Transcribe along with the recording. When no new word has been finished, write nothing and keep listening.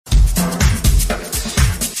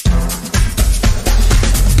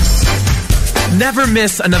Never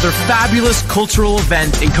miss another fabulous cultural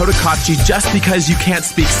event in Cotacachi just because you can't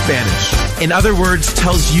speak Spanish. In other words,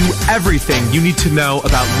 tells you everything you need to know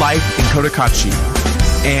about life in Cotacachi.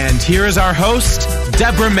 And here is our host,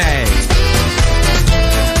 Deborah May.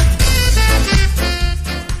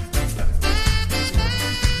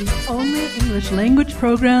 The only English language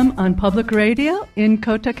program on public radio in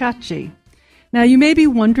Cotacachi. Now, you may be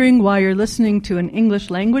wondering why you're listening to an English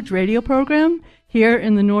language radio program here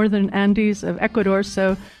in the northern Andes of Ecuador,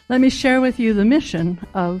 so let me share with you the mission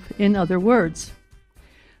of In Other Words.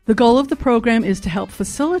 The goal of the program is to help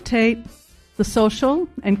facilitate the social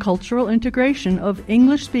and cultural integration of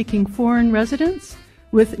English-speaking foreign residents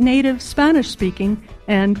with native Spanish-speaking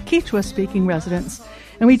and Kichwa-speaking residents.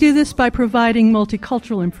 And we do this by providing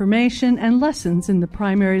multicultural information and lessons in the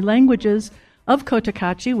primary languages of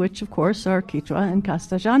Cotacachi, which, of course, are Kichwa and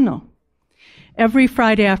Castellano. Every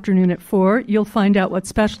Friday afternoon at 4, you'll find out what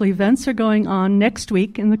special events are going on next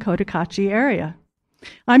week in the Cotacachi area.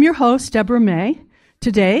 I'm your host, Deborah May.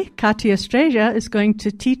 Today, Katia Estrella is going to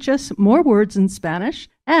teach us more words in Spanish,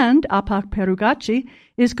 and Apak Perugachi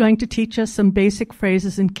is going to teach us some basic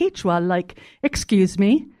phrases in Kichwa like, excuse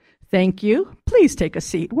me, thank you, please take a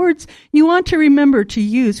seat. Words you want to remember to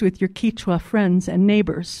use with your Kichwa friends and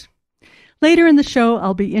neighbors. Later in the show,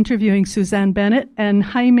 I'll be interviewing Suzanne Bennett and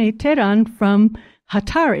Jaime Teran from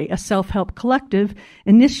Jatari, a self-help collective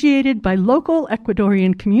initiated by local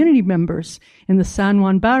Ecuadorian community members in the San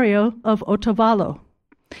Juan barrio of Otavalo.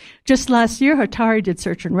 Just last year, Jatari did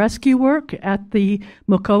search and rescue work at the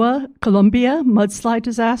Mocoa, Colombia mudslide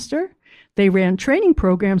disaster. They ran training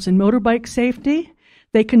programs in motorbike safety.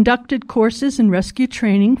 They conducted courses in rescue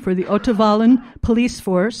training for the Otavalan police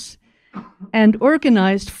force and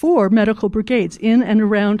organized 4 medical brigades in and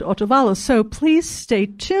around Otavalo. So please stay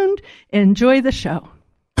tuned. Enjoy the show.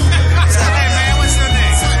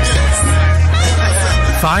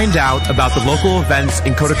 Find out about the local events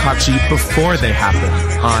in Cotacachi before they happen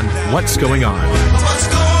on What's Going On.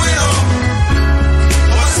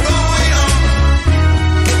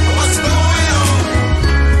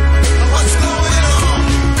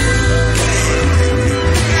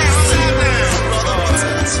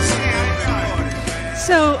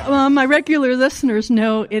 So my regular listeners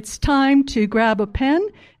know it's time to grab a pen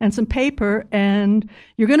and some paper, and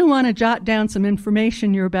you're going to want to jot down some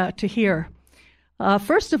information you're about to hear.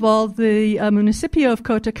 First of all, the municipio of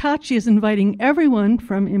Cotacachi is inviting everyone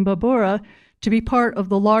from Imbabura to be part of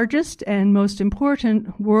the largest and most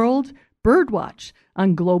important World Birdwatch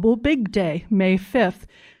on Global Big Day, May 5th.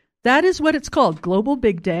 That is what it's called, Global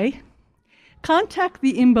Big Day. Contact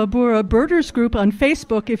the Imbabura Birders Group on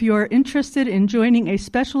Facebook if you are interested in joining a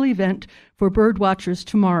special event for birdwatchers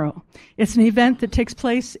tomorrow. It's an event that takes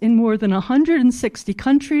place in more than 160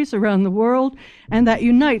 countries around the world and that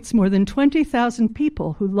unites more than 20,000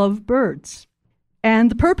 people who love birds.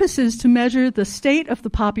 And the purpose is to measure the state of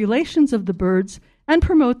the populations of the birds and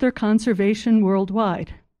promote their conservation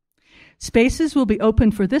worldwide. Spaces will be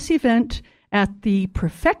open for this event at the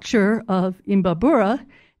Prefecture of Imbabura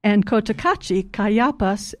and Cotacachi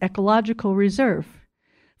Cayapas Ecological Reserve.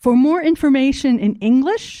 For more information in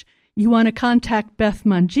English, you want to contact Beth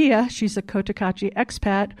Mangia, she's a Cotacachi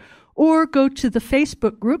expat, or go to the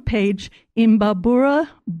Facebook group page Imbabura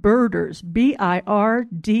Birders, Birders,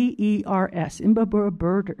 Imbabura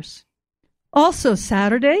Birders. Also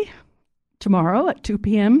Saturday, tomorrow at 2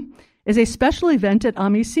 p.m., is a special event at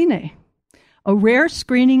Amicine, a rare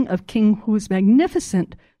screening of King Hu's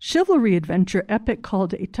magnificent chivalry adventure epic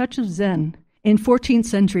called A Touch of Zen. In 14th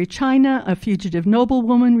century China, a fugitive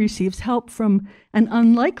noblewoman receives help from an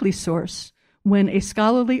unlikely source when a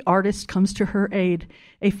scholarly artist comes to her aid.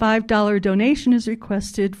 A $5 donation is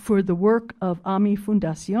requested for the work of Ami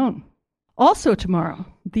Fundación. Also tomorrow,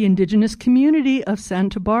 the indigenous community of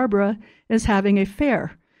Santa Barbara is having a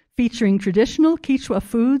fair featuring traditional Kichwa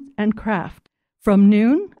food and craft from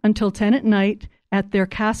noon until 10 at night at their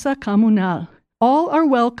Casa Comunal. All are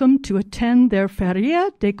welcome to attend their Feria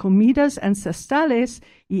de Comidas Ancestrales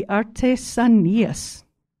y Artesanías.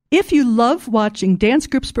 If you love watching dance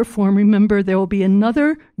groups perform, remember there will be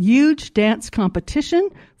another huge dance competition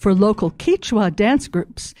for local Kichwa dance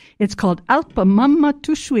groups. It's called Alpa Mamma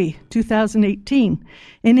Tushui 2018.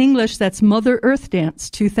 In English, that's Mother Earth Dance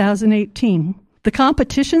 2018. The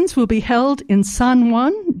competitions will be held in San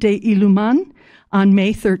Juan de Iluman on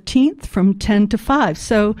May 13th from 10 to 5.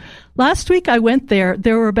 So last week I went there.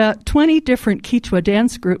 There were about 20 different Kichwa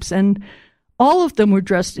dance groups, and all of them were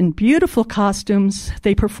dressed in beautiful costumes.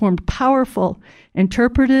 They performed powerful,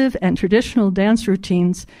 interpretive, and traditional dance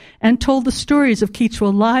routines and told the stories of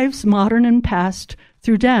Kichwa lives, modern and past,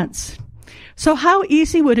 through dance. So how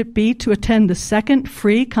easy would it be to attend the second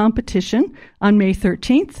free competition on May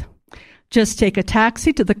 13th? Just take a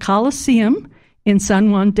taxi to the Coliseum in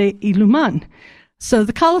San Juan de Iluman. So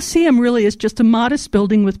the Coliseum really is just a modest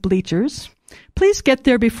building with bleachers. Please get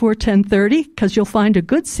there before 10:30 because you'll find a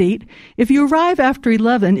good seat. If you arrive after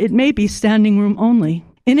 11, it may be standing room only.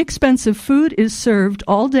 Inexpensive food is served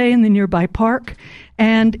all day in the nearby park,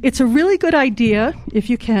 and it's a really good idea, if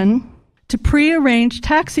you can, to pre-arrange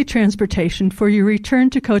taxi transportation for your return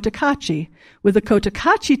to Cotacachi with a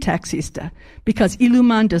Cotacachi taxista, because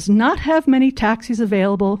Iluman does not have many taxis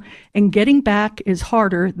available, and getting back is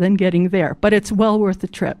harder than getting there, but it's well worth the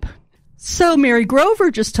trip. So Mary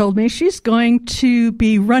Grover just told me she's going to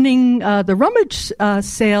be running the rummage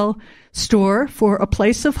sale store for A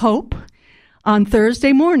Place of Hope on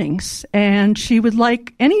Thursday mornings, and she would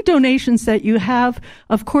like any donations that you have.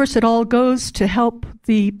 Of course, it all goes to help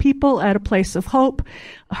the people at A Place of Hope.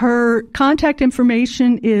 Her contact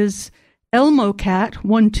information is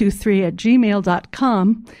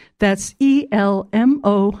elmocat123@gmail.com. That's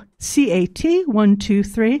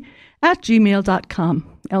ELMOCAT123@gmail.com.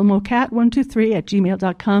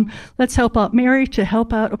 elmocat123@gmail.com. Let's help out Mary to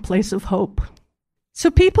help out A Place of Hope. So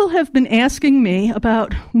people have been asking me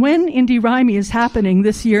about when Indiraimi is happening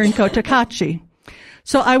this year in Cotacachi.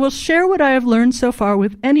 So I will share what I have learned so far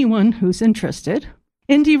with anyone who's interested.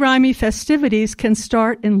 Indiraimi festivities can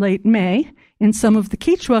start in late May in some of the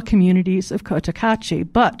Kichwa communities of Cotacachi,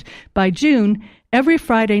 but by June, every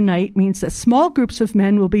Friday night means that small groups of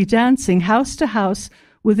men will be dancing house to house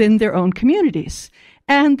within their own communities.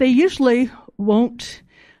 And they usually won't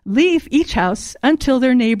leave each house until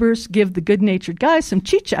their neighbors give the good-natured guys some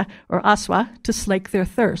chicha or aswa to slake their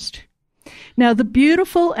thirst. Now, the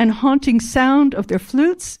beautiful and haunting sound of their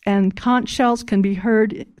flutes and conch shells can be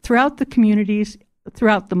heard throughout the communities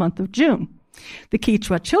throughout the month of June. The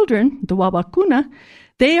Kichwa children, the Wabakuna,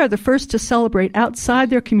 they are the first to celebrate outside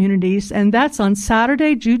their communities, and that's on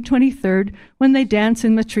Saturday, June 23rd, when they dance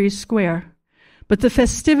in Matriz Square. But the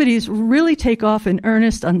festivities really take off in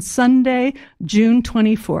earnest on Sunday, June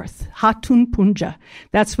 24th, Hatun Punja.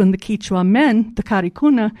 That's when the Kichwa men, the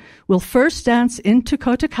Karikuna, will first dance into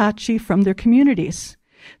Cotacachi from their communities.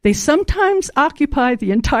 They sometimes occupy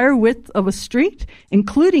the entire width of a street,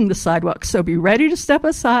 including the sidewalk, so be ready to step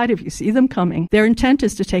aside if you see them coming. Their intent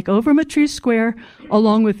is to take over Matriz Square,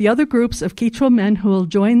 along with the other groups of Kichwa men who will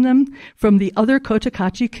join them from the other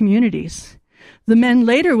Cotacachi communities. The men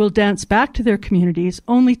later will dance back to their communities,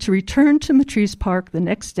 only to return to Matriz Park the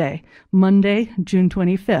next day, Monday, June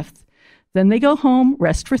 25th. Then they go home,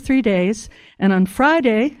 rest for 3 days, and on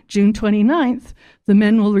Friday, June 29th, the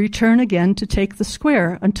men will return again to take the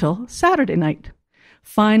square until Saturday night.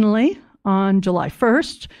 Finally, on July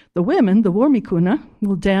 1st, the women, the Warmikuna,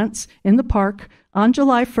 will dance in the park on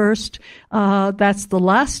July 1st. That's the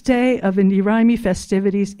last day of Indiraimi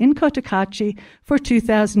festivities in Cotacachi for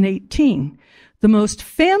 2018. The most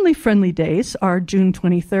family-friendly days are June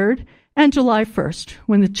 23rd and July 1st,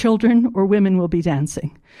 when the children or women will be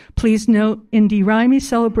dancing. Please note, Indiraimi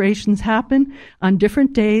celebrations happen on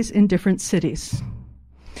different days in different cities.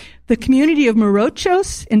 The community of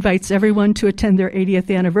Morochos invites everyone to attend their 80th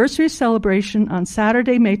anniversary celebration on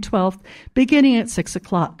Saturday, May 12th, beginning at 6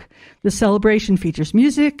 o'clock. The celebration features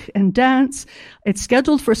music and dance. It's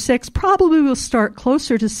scheduled for 6, probably will start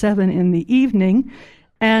closer to 7 in the evening.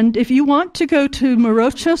 And if you want to go to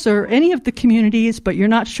Morochos or any of the communities, but you're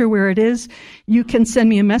not sure where it is, you can send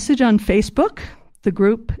me a message on Facebook, the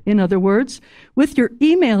group, in other words. With your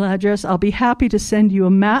email address, I'll be happy to send you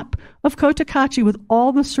a map of Cotacachi with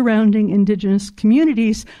all the surrounding indigenous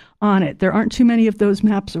communities on it. There aren't too many of those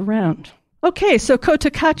maps around. Okay, so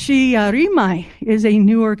Cotacachi Rimai is a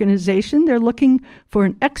new organization. They're looking for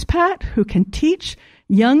an expat who can teach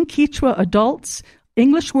young Kichwa adults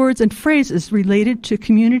English words and phrases related to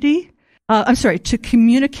to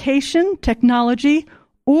communication, technology,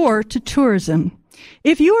 or to tourism.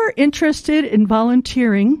 If you are interested in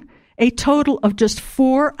volunteering a total of just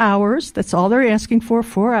 4 hours, that's all they're asking for,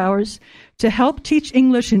 4 hours, to help teach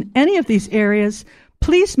English in any of these areas,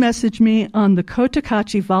 please message me on the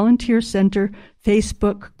Cotacachi Volunteer Center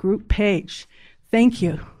Facebook group page. Thank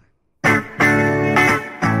you.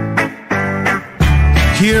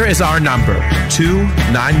 Here is our number,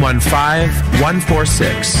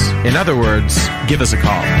 2-915-146. In other words, give us a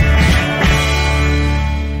call.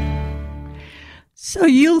 So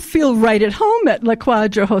you'll feel right at home at La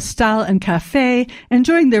Quadra Hostal and Cafe,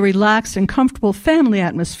 enjoying the relaxed and comfortable family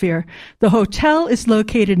atmosphere. The hotel is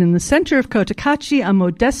located in the center of Cotacachi on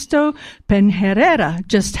Modesto Penherrera,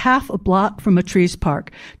 just half a block from Matriz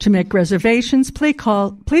Park. To make reservations,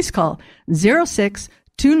 please call 06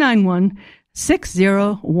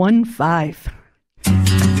 291-6015.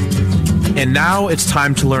 And now it's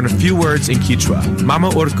time to learn a few words in Kichwa.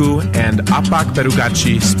 Mama Urku and Apak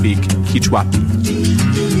Berugachi speak Kichwapi.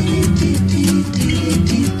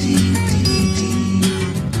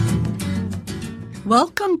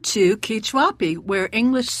 Welcome to Kichwapi, where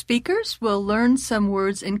English speakers will learn some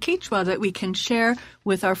words in Kichwa that we can share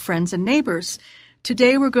with our friends and neighbors.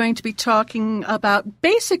 Today we're going to be talking about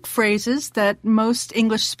basic phrases that most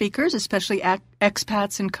English speakers, especially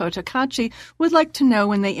expats in Cotacachi, would like to know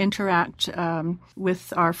when they interact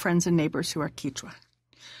with our friends and neighbors who are Kichwa.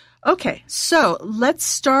 Okay, so let's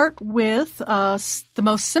start with the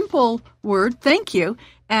most simple word, thank you,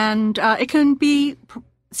 and it can be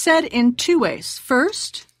said in two ways.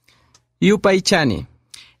 First, Yupai chani.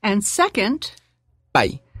 And second,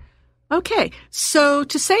 Pai. Okay, so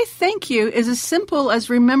to say thank you is as simple as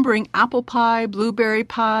remembering apple pie, blueberry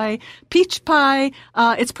pie, peach pie.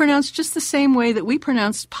 It's pronounced just the same way that we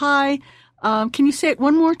pronounced pie. Can you say it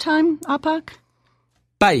one more time, Apak?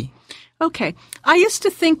 Pai. Okay, I used to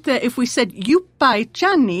think that if we said yupai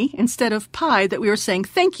chani instead of pie, that we were saying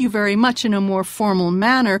thank you very much in a more formal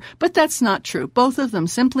manner, but that's not true. Both of them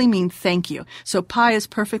simply mean thank you, so pie is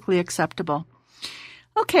perfectly acceptable.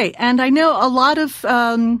 Okay, and I know a lot of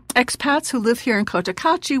expats who live here in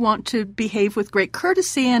Cotacachi want to behave with great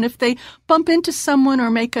courtesy, and if they bump into someone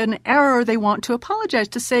or make an error, they want to apologize,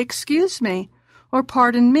 to say excuse me or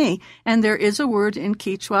pardon me. And there is a word in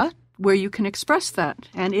Kichwa where you can express that,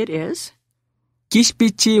 and it is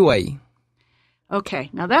Kishpichiwai. Okay,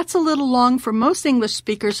 now that's a little long for most English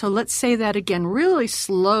speakers, so let's say that again really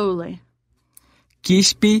slowly.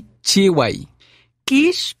 Kishpichiwai.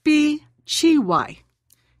 Kishpichiwai.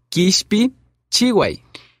 Kishpichiwai.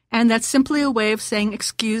 And that's simply a way of saying,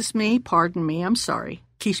 excuse me, pardon me, I'm sorry.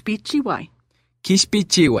 Kishpichiwai.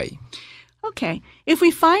 Kishpichiwai. Okay. If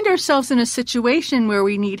we find ourselves in a situation where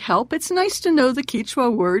we need help, it's nice to know the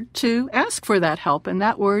Kichwa word to ask for that help, and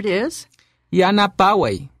that word is?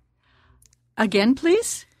 Yanapawai. Again,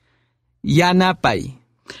 please? Yanapai.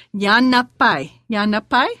 Yanapai.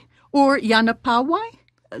 Yanapai or yanapawai?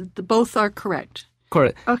 Both are correct.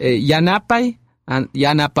 Correct. Okay. Yanapai and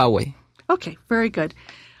Yanapawai. Okay, very good.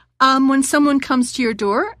 When someone comes to your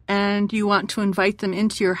door and you want to invite them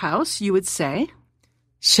into your house, you would say?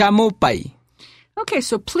 Shamupai. Okay,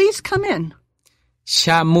 so please come in.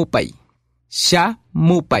 Shamupai.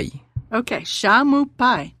 Shamupai. Okay,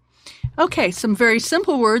 shamupai. Okay, some very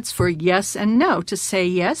simple words for yes and no. To say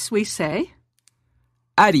yes, we say?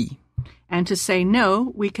 Ari. And to say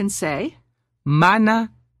no, we can say?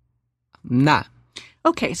 Mana. Na.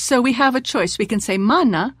 Okay, so we have a choice. We can say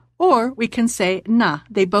mana or we can say na.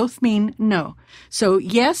 They both mean no. So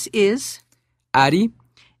yes is? Ari.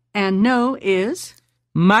 And no is?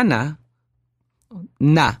 Mana.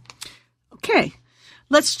 Na. Okay,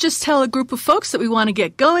 let's just tell a group of folks that we want to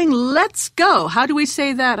get going. Let's go. How do we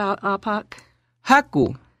say that, Apak?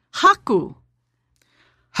 Haku. Haku.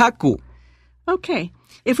 Haku. Okay,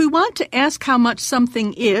 if we want to ask how much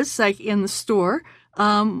something is, like in the store,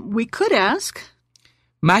 we could ask?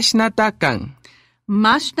 Mashnatakan.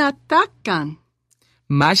 Mashnatakan.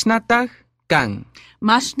 Mashnatakan.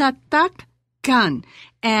 Mashnatakan.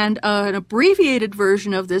 And an abbreviated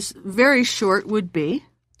version of this, very short, would be?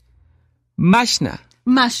 Mashna.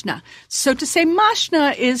 Mashna. So to say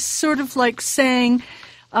mashna is sort of like saying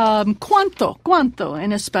cuánto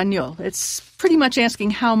in Espanol. It's pretty much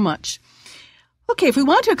asking how much. Okay, if we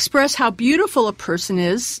want to express how beautiful a person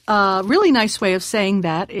is, a really nice way of saying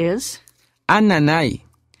that is? Ananai.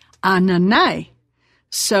 Ananai.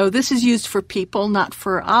 So this is used for people, not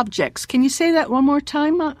for objects. Can you say that one more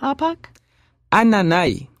time, Apak?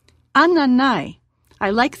 Ananai. Ananai.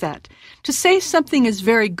 I like that. To say something is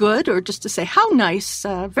very good, or just to say how nice,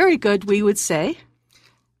 very good, we would say?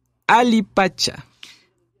 Alipacha.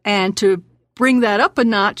 And to bring that up a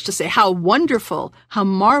notch, to say how wonderful, how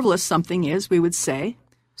marvelous something is, we would say?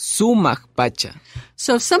 Sumakpacha.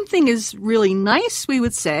 So if something is really nice, we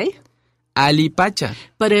would say? Alipacha.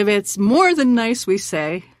 But if it's more than nice, we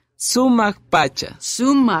say? Sumakpacha.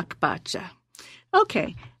 Sumakpacha.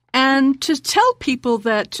 Okay. And to tell people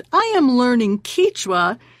that I am learning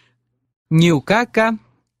Kichwa, Nyukaka,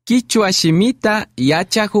 Kichwa shimita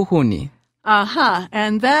yachajuhuni. Aha,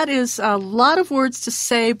 and that is a lot of words to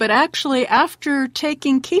say, but actually after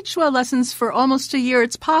taking Kichwa lessons for almost a year,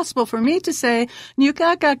 it's possible for me to say,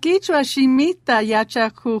 Nyukaka Kichwa shimita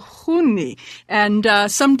yachakuhuni. And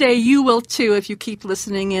someday you will too if you keep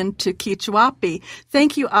listening in to Kichwapi.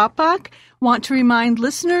 Thank you, Apak. Want to remind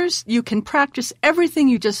listeners, you can practice everything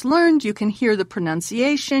you just learned. You can hear the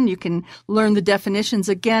pronunciation. You can learn the definitions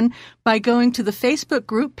again by going to the Facebook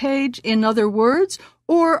group page, In Other Words,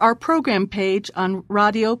 or our program page on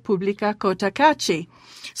Radio Publica Cotacachi.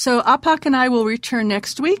 So Apak and I will return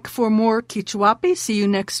next week for more Kichwapi. See you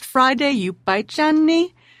next Friday. Yupay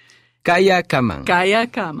Channi. Kaya kamang. Kaya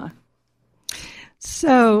kama.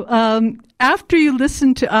 So, after you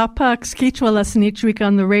listen to Apak's Kichwa lesson each week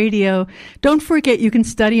on the radio, don't forget you can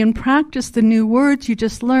study and practice the new words you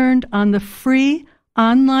just learned on the free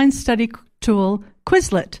online study tool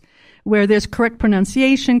Quizlet, where there's correct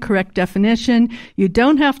pronunciation, correct definition. You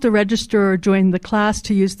don't have to register or join the class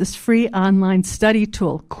to use this free online study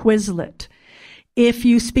tool, Quizlet. If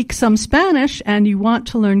you speak some Spanish and you want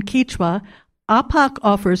to learn Kichwa, Apak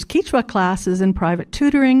offers Kichwa classes and private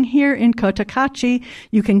tutoring here in Cotacachi.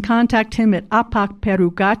 You can contact him at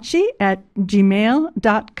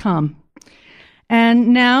apakperugachi@gmail.com. And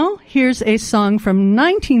now, here's a song from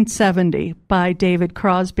 1970 by David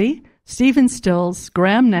Crosby, Stephen Stills,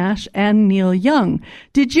 Graham Nash, and Neil Young.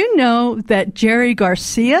 Did you know that Jerry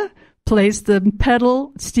Garcia plays the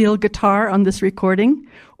pedal steel guitar on this recording?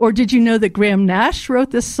 Or did you know that Graham Nash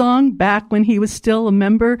wrote this song back when he was still a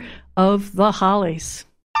member of the Hollies?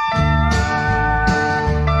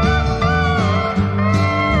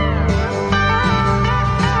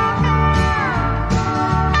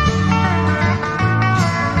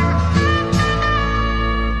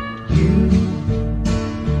 You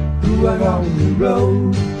who are on the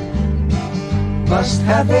road must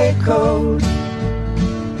have a code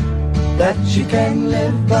that you can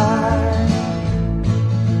live by,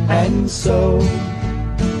 and so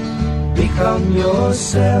become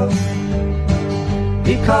yourself,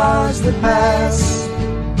 because the past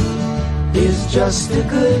is just a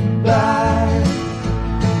goodbye.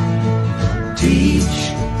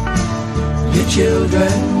 Teach your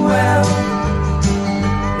children well,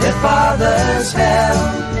 their father's hell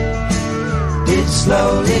did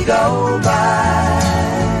slowly go by,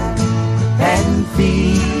 and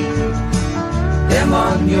feed them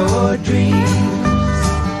on your dreams,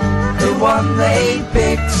 the one they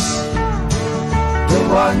picked, the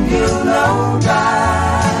one you'll know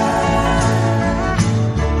by.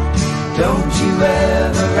 Don't you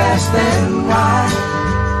ever ask them why,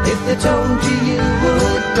 if they told you you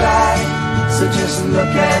would cry. So just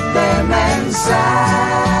look at them and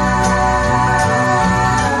sigh,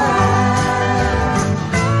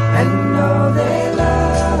 and know they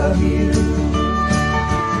love you.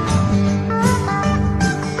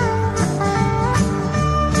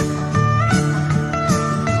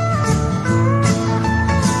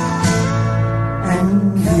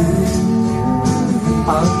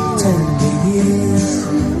 Of tender years,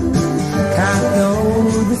 can't know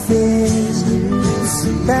the fears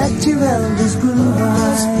that your elders grew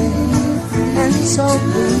by, and so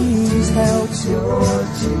please help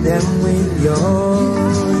them with your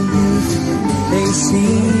youth. They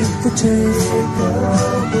seek the truth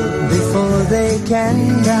before they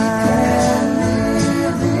can die.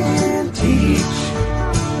 Teach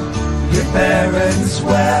your parents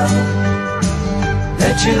well,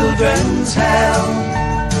 their children's hell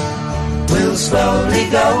will slowly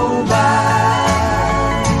go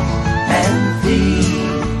by, and feed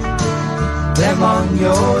them on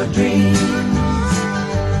your dreams,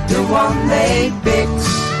 the one they picked,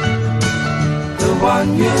 the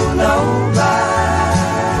one you know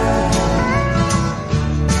by.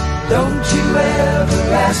 Don't you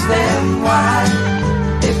ever ask them why,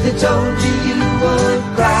 if they told you you would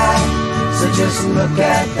cry. So just look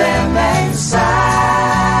at them and sigh,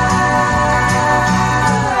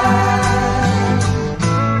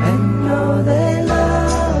 and know they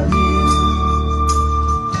love you.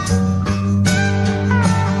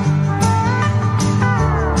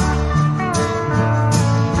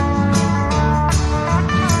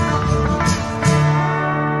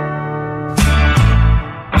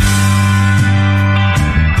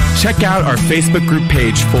 Check out our Facebook group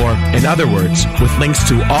page for In Other Words, with links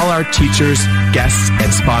to all our teachers, guests,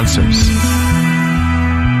 and sponsors.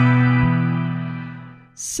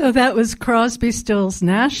 So that was Crosby, Stills,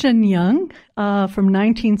 Nash and Young from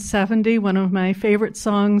 1970, one of my favorite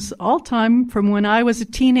songs all time from when I was a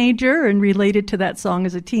teenager, and related to that song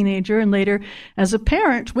as a teenager, and later as a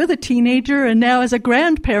parent with a teenager, and now as a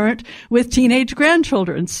grandparent with teenage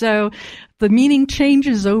grandchildren. So the meaning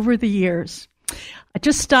changes over the years. I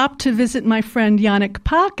just stopped to visit my friend Yannick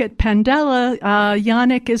Pak at Pandela.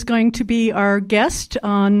 Yannick is going to be our guest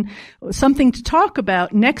on something to talk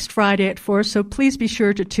about next Friday at 4, so please be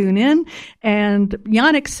sure to tune in. And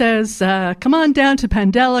Yannick says, come on down to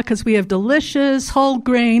Pandela because we have delicious, whole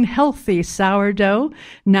grain, healthy sourdough,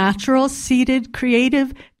 natural, seeded,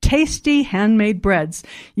 creative, tasty handmade breads.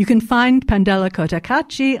 You can find Pandela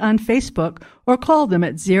Cotacachi on Facebook or call them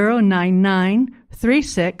at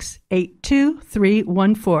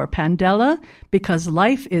 099-3682-314. Pandela, because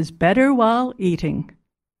life is better while eating.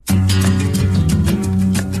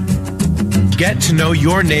 Get to know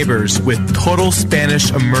your neighbors with total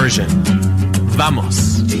Spanish immersion.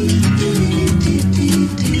 Vamos!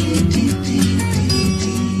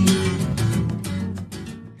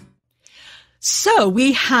 So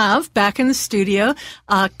we have back in the studio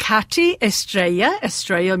Katy Estrella.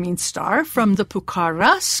 Estrella means star, from the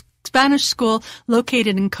Pucara Spanish school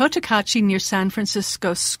located in Cotacachi near San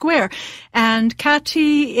Francisco Square. And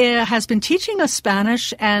Katy has been teaching us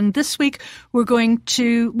Spanish, and this week we're going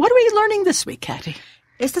to... What are we learning this week, Katy?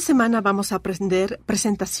 Esta semana vamos a aprender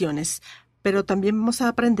presentaciones, pero también vamos a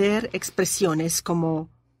aprender expresiones como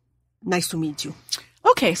nice to meet you.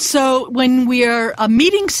 Okay, so when we are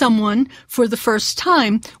meeting someone for the first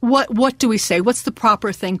time, what do we say? What's the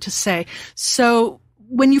proper thing to say? So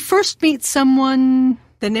when you first meet someone...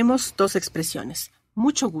 Tenemos dos expresiones,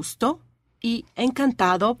 mucho gusto y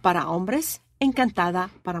encantado para hombres, encantada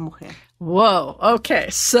para mujer. Whoa, okay,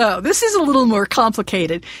 so this is a little more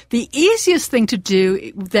complicated. The easiest thing to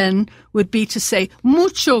do then would be to say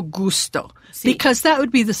mucho gusto. Sí. Because that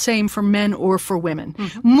would be the same for men or for women.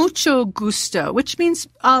 Mm-hmm. Mucho gusto, which means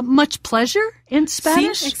much pleasure in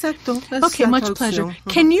Spanish? Sí, exacto. Okay, much pleasure. Mm-hmm.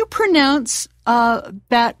 Can you pronounce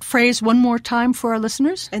that phrase one more time for our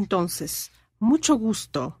listeners? Entonces, mucho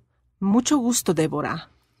gusto, Deborah.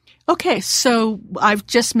 Okay, so I've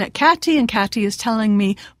just met Katy, and Katy is telling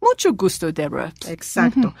me, mucho gusto, Deborah.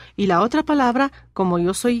 Exacto. Mm-hmm. Y la otra palabra, como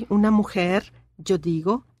yo soy una mujer, yo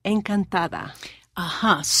digo encantada.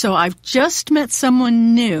 So I've just met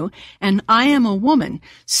someone new, and I am a woman.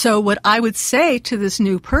 So what I would say to this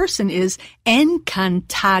new person is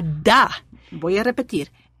encantada. Voy a repetir.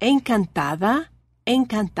 Encantada,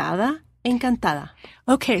 encantada, encantada.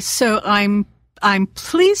 Okay, so I'm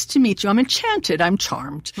pleased to meet you. I'm enchanted. I'm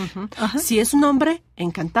charmed. Mm-hmm. Si es un hombre,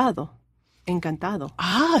 encantado. Encantado.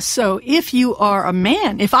 So if you are a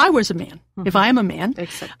man, if I was a man, mm-hmm. if I am a man,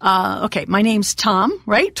 okay, my name's Tom,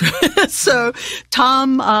 right? So,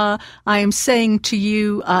 Tom, I am saying to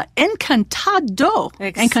you, encantado.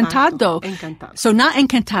 Exacto. Encantado. So not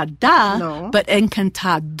encantada, no. but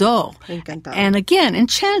encantado. Encantado. And again,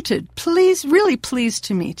 enchanted. Please, really pleased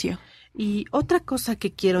to meet you. Y otra cosa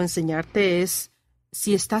que quiero enseñarte es,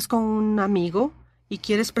 si estás con un amigo y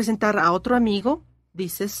quieres presentar a otro amigo,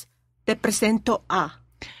 dices, te presento a.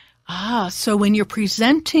 So when you're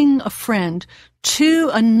presenting a friend to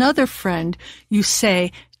another friend, you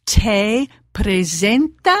say, te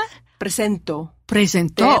presenta. Presento.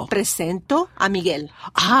 Presentó. Te presento a Miguel.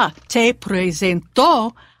 Te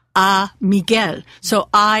presento a Miguel. So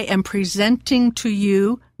I am presenting to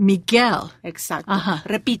you Miguel. Exacto.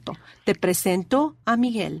 Repito, te presento a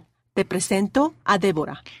Miguel. Te presento a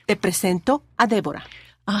Débora. Te presento a Débora.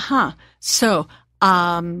 So,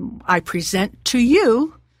 I present to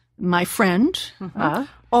you, my friend.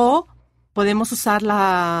 O podemos usar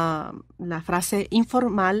la frase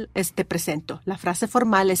informal es te presento. La frase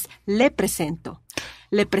formal es le presento.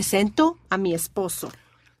 Le presento a mi esposo.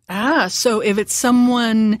 So if it's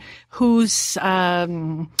someone who's a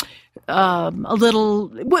little,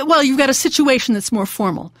 well, you've got a situation that's more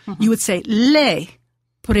formal. You would say, le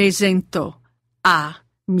presento a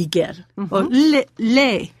Miguel. Or le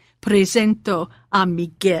presento a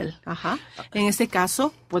Miguel. En este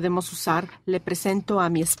caso, podemos usar le presento a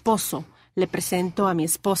mi esposo. Le presento a mi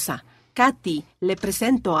esposa. Katy, le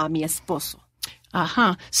presento a mi esposo.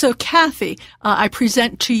 So, Kathy, I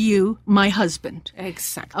present to you my husband.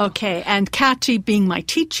 Exactly. Okay, and Katy being my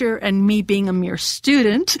teacher and me being a mere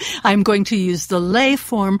student, I'm going to use the le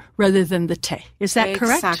form rather than the te. Is that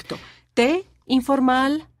correct? Exacto. Te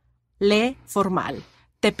informal, le formal.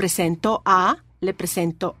 Te presento a, le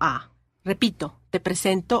presento a. Repito, te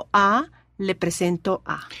presento a, le presento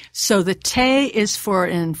a. So the te is for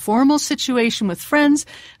an informal situation with friends.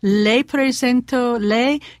 Le presento,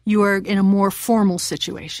 you are in a more formal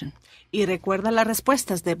situation. Y recuerda las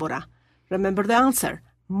respuestas, Débora. Remember the answer.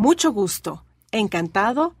 Mucho gusto,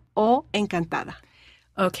 encantado o encantada.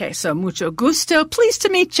 Okay, so mucho gusto. Pleased to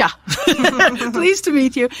meet ya. Pleased to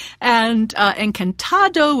meet you. And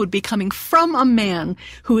encantado would be coming from a man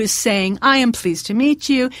who is saying, I am pleased to meet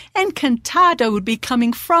you. Encantada would be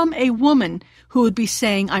coming from a woman who would be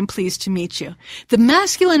saying, I'm pleased to meet you. The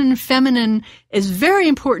masculine and feminine is very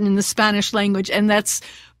important in the Spanish language, and that's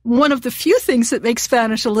one of the few things that makes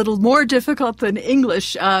Spanish a little more difficult than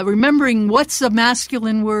English, remembering what's a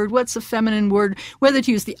masculine word, what's a feminine word, whether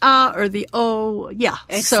to use the A or the O. Yeah.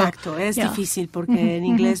 Exacto, es difícil porque en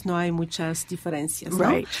inglés no hay muchas diferencias, ¿no?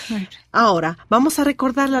 Right. Ahora, vamos a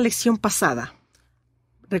recordar la lección pasada.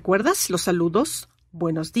 ¿Recuerdas los saludos?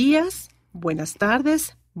 Buenos días, buenas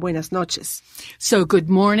tardes, buenas noches. So good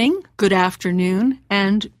morning, good afternoon,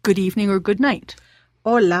 and good evening or good night.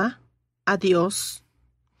 Hola, adiós.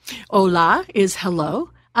 Hola is hello.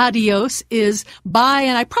 Adios is bye,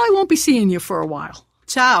 and I probably won't be seeing you for a while.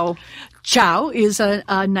 Ciao. Ciao is a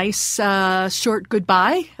nice short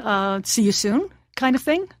goodbye. See you soon kind of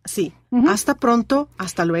thing. Sí. Hasta pronto,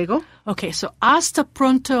 hasta luego. Okay, so hasta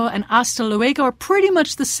pronto and hasta luego are pretty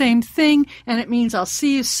much the same thing, and it means I'll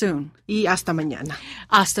see you soon. Y hasta mañana.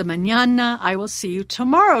 Hasta mañana. I will see you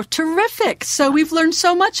tomorrow. Terrific. So we've learned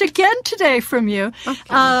so much again today from you.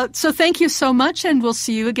 Okay. So thank you so much, and we'll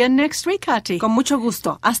see you again next week, Katy. Con mucho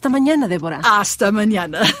gusto. Hasta mañana, Deborah. Hasta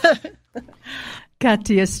mañana.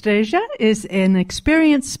 Katy Estrella is an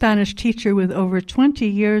experienced Spanish teacher with over 20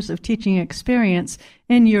 years of teaching experience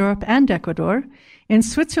in Europe and Ecuador. In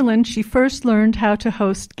Switzerland, she first learned how to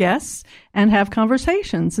host guests and have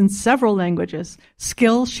conversations in several languages,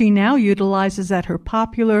 skills she now utilizes at her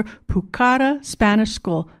popular Pucara Spanish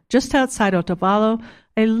School just outside Otavalo,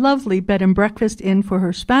 a lovely bed and breakfast inn for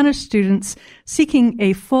her Spanish students seeking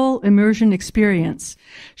a full immersion experience.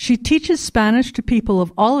 She teaches Spanish to people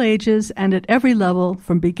of all ages and at every level,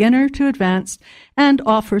 from beginner to advanced, and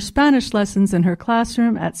offers Spanish lessons in her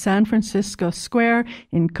classroom at San Francisco Square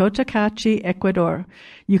in Cotacachi, Ecuador.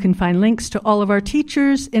 You can find links to all of our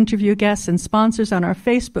teachers, interview guests, and sponsors on our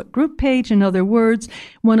Facebook group page. In other words,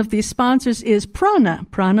 one of these sponsors is Prana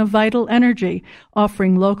Vital Energy,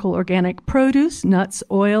 offering local organic produce, nuts,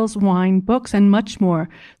 oils, wine, books, and much more.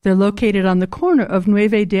 They're located on the corner of 9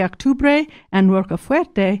 de Octubre and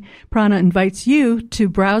Rocafuerte. Prana invites you to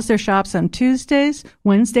browse their shops on Tuesdays,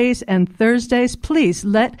 Wednesdays, and Thursdays. Please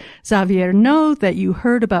let Xavier know that you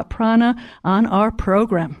heard about Prana on our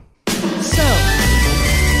program. So,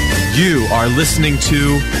 you are listening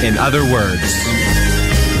to In Other Words.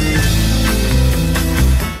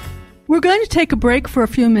 We're going to take a break for a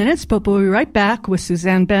few minutes, but we'll be right back with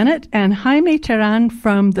Suzanne Bennett and Jaime Terán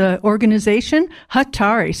from the organization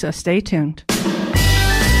Jatari, so stay tuned.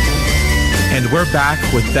 And we're back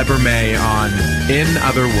with Deborah May on In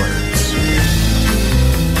Other Words.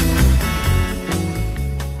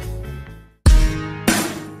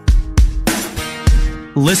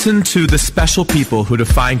 Listen to the special people who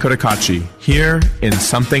define Cotacachi here in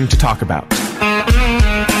Something to Talk About.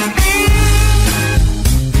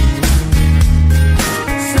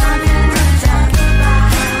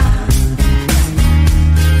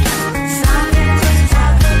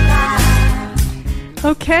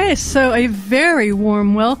 Okay, so a very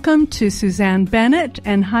warm welcome to Suzanne Bennett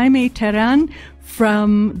and Jaime Terán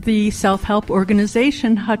from the self-help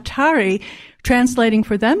organization Jatari. Translating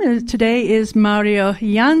for them today is Mario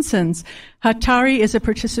Janssens. Jatari is a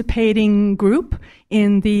participating group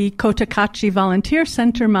in the Cotacachi Volunteer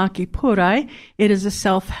Center Maquipuray. It is a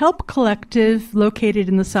self-help collective located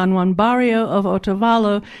in the San Juan barrio of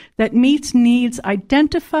Otavalo that meets needs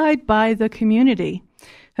identified by the community.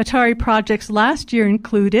 Jatari projects last year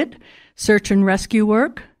included search and rescue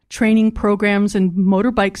work, training programs in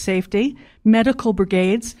motorbike safety, medical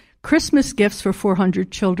brigades, Christmas gifts for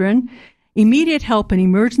 400 children, immediate help in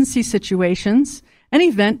emergency situations, an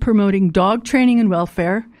event promoting dog training and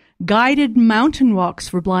welfare, guided mountain walks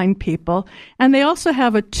for blind people, and they also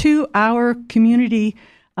have a 2-hour community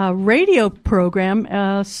radio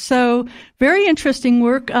program. So very interesting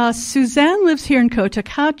work. Suzanne lives here in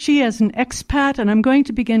Cotacachi as an expat, and I'm going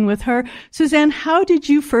to begin with her. Suzanne, how did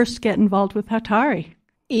you first get involved with Jatari?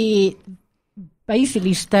 It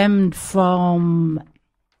basically stemmed from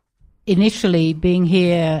initially being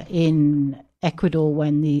here in Ecuador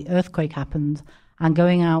when the earthquake happened and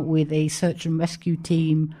going out with a search and rescue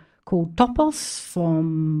team called Topos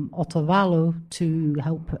from Otavalo to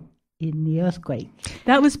help in the earthquake.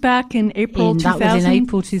 That was back in April 2000? That was in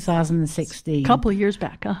April 2016. A couple of years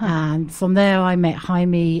back. Uh-huh. And from there I met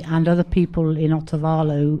Jaime and other people in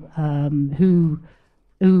Otavalo who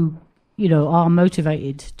you know, are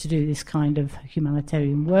motivated to do this kind of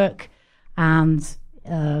humanitarian work. And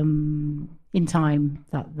in time,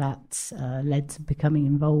 that led to becoming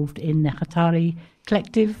involved in the Jatari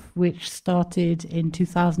collective, which started in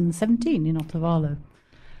 2017 in Otavalo.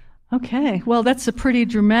 Okay, well, that's a pretty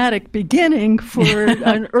dramatic beginning for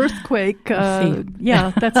an earthquake.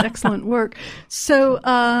 Yeah, that's excellent work. So,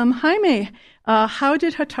 Jaime, how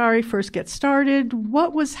did Jatari first get started?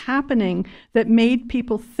 What was happening that made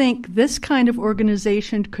people think this kind of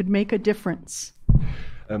organization could make a difference?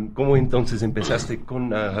 ¿Cómo entonces empezaste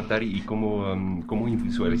con Jatari y cómo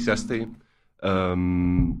visualizaste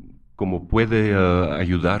cómo puede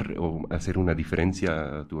ayudar o hacer una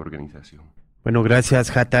diferencia a tu organización? Bueno,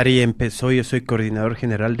 gracias. Jatari empezó, yo soy coordinador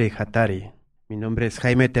general de Jatari. Mi nombre es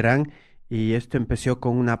Jaime Terán y esto empezó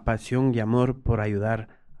con una pasión y amor por ayudar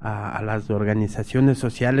a las organizaciones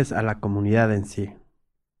sociales, a la comunidad en sí.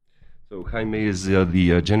 So Jaime is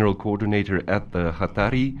the general coordinator at the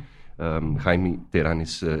Jatari. Jaime Terán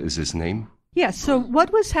is his name. Yeah, so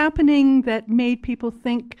what was happening that made people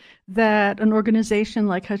think that an organization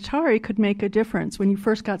like Jatari could make a difference when you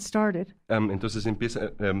first got started? Entonces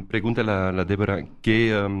pregunta la Débora,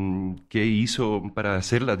 ¿qué hizo para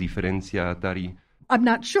hacer la diferencia Jatari? I'm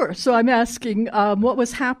not sure, so I'm asking what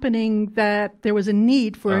was happening that there was a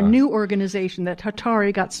need for a new organization, that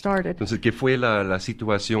Jatari got started. Entonces, ¿qué fue la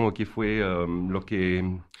situación o qué fue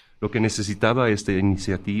lo que necesitaba esta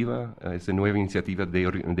nueva iniciativa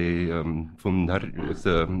de fundar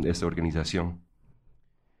esta organización?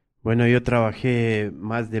 Bueno, yo trabajé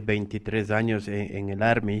más de 23 años en el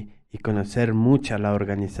Army y conocer mucha la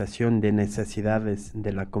organización de necesidades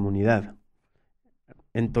de la comunidad.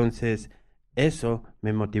 Entonces, eso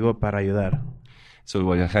me motivó para ayudar. So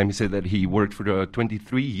Jaime said that he worked for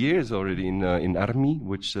 23 years already in Army,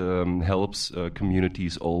 which helps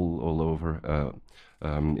communities all over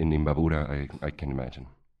in Imbabura, I can imagine.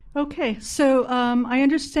 Okay, so I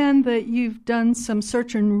understand that you've done some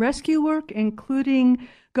search and rescue work, including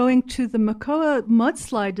going to the Macoa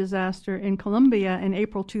mudslide disaster in Colombia in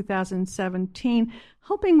April 2017,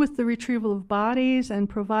 helping with the retrieval of bodies and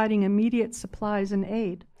providing immediate supplies and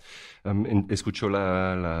aid. Escuchó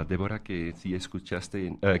la Débora que sí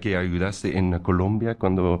escuchaste, que ayudaste en Colombia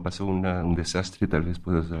cuando pasó un desastre. Tal vez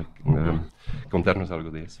puedas contarnos algo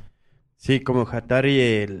de eso. Sí, como Jatari,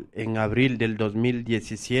 en abril del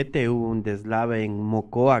 2017 hubo un deslave en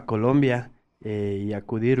Mocoa, Colombia, y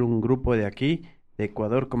acudir un grupo de aquí, de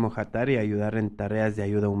Ecuador, como Jatari, a ayudar en tareas de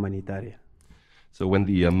ayuda humanitaria. So when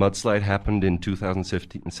the mudslide happened in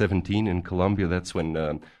 2017 in Colombia, that's when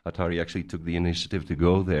Jatari actually took the initiative to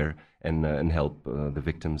go there and help the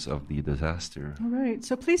victims of the disaster. All right,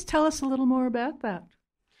 so please tell us a little more about that.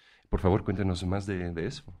 Por favor, cuéntanos más de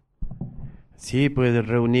eso. Sí, pues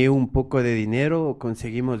reuní un poco de dinero,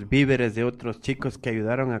 conseguimos víveres de otros chicos que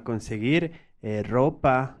ayudaron a conseguir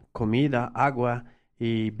ropa, comida, agua,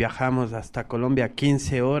 y viajamos hasta Colombia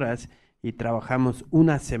 15 horas y trabajamos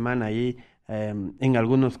una semana allí, en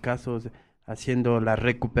algunos casos haciendo la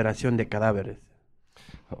recuperación de cadáveres.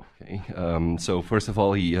 Okay, so first of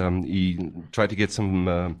all, he tried to get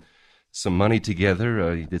some money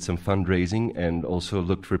together. He did some fundraising and also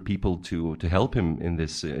looked for people to help him in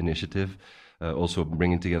this initiative. Also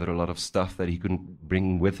bringing together a lot of stuff that he couldn't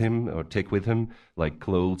bring with him or take with him, like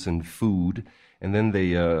clothes and food. And then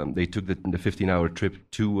they took the 15-hour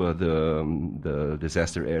trip to the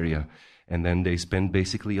disaster area. And then they spent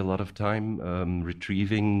basically a lot of time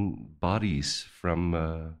retrieving bodies from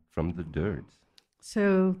the dirt.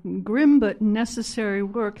 So grim but necessary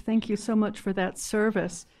work. Thank you so much for that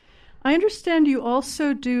service. I understand you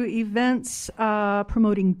also do events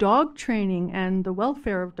promoting dog training and the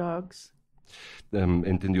welfare of dogs.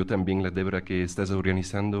 Entendió también la Débora que estás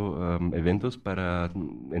organizando eventos para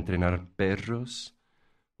entrenar perros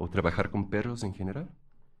o trabajar con perros en general.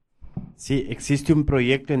 Sí, existe un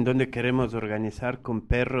proyecto en donde queremos organizar con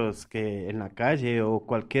perros que en la calle o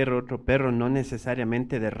cualquier otro perro, no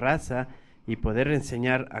necesariamente de raza, y poder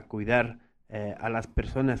enseñar a cuidar a las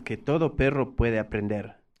personas, que todo perro puede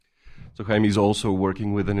aprender. So Jaime is also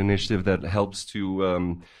working with an initiative that helps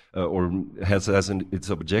to, or has its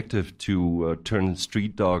objective to turn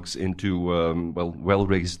street dogs into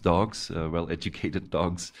well-raised dogs, well-educated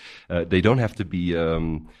dogs. They don't have to be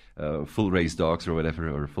full-raised dogs or whatever,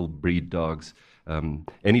 or full-breed dogs.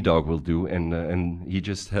 Any dog will do, and he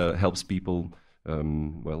just helps people,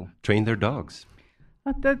 train their dogs.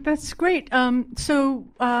 That's great. I'm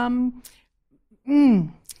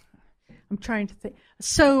trying to think.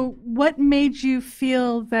 So what made you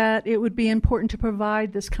feel that it would be important to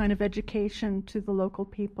provide this kind of education to the local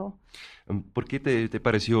people? ¿Por qué te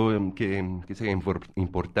pareció que sea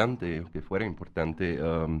importante, que fuera importante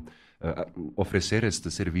ofrecer este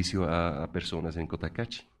servicio a personas en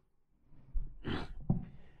Cotacachi.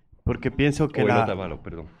 Porque pienso que O en Otavalo,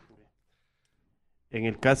 perdón. en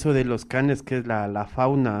el caso de los canes, que es la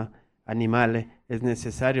fauna animal, es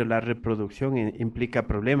necesario la reproducción, implica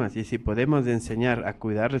problemas. Y si podemos enseñar a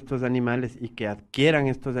cuidar estos animales y que adquieran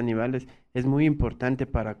estos animales, es muy importante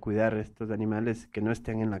para cuidar estos animales que no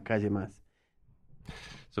estén en la calle más.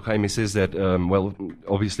 So Jaime says that, well,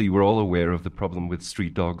 obviously we're all aware of the problem with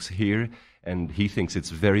street dogs here, and he thinks it's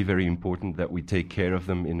very, very important that we take care of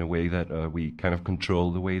them in a way that we kind of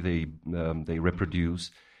control the way they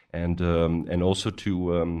reproduce, and also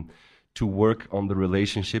to work on the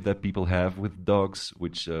relationship that people have with dogs,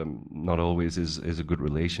 which not always is a good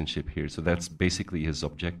relationship here. So that's basically his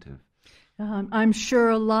objective. I'm sure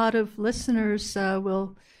a lot of listeners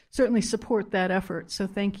will certainly support that effort, so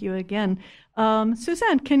thank you again.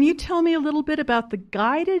 Suzanne, can you tell me a little bit about the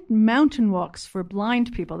guided mountain walks for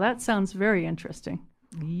blind people? That sounds very interesting.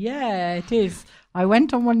 Yeah, it is. I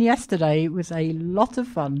went on one yesterday. It was a lot of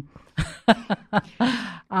fun.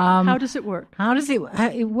 How does it work?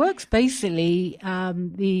 It works basically.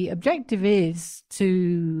 The objective is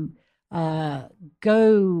to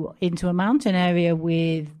go into a mountain area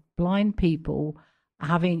with blind people,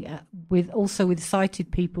 with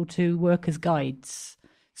sighted people to work as guides,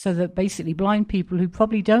 so that basically blind people who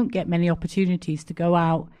probably don't get many opportunities to go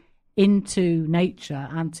out into nature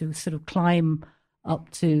and to sort of climb up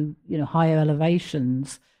to higher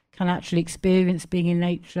elevations can actually experience being in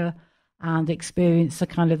nature and experience the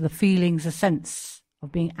kind of the feelings, the sense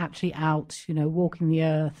of being actually out, walking the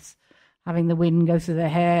earth, having the wind go through their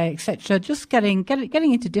hair, etc. Just getting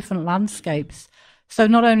into different landscapes. So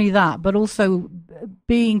not only that, but also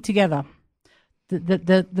being together.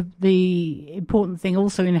 The important thing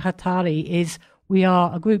also in Jatari is we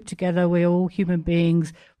are a group together. We're all human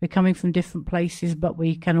beings. We're coming from different places, but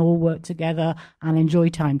we can all work together and enjoy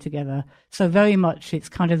time together. So very much it's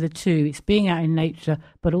kind of the two. It's being out in nature,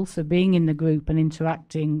 but also being in the group and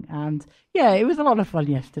interacting. And yeah, it was a lot of fun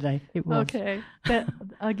yesterday. It was. Okay.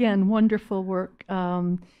 Again, wonderful work.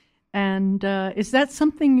 And is that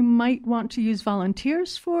something you might want to use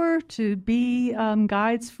volunteers for, to be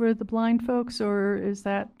guides for the blind folks, or is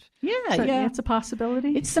that? Yeah, it's a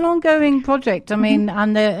possibility. It's an ongoing project. I mean,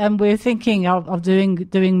 and we're thinking of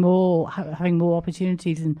doing more, having more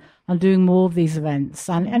opportunities, and doing more of these events.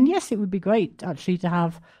 And yes, it would be great actually to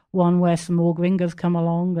have one where some more gringos come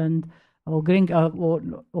along or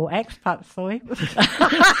expats, sorry.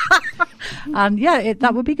 And yeah,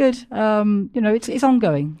 that would be good. It's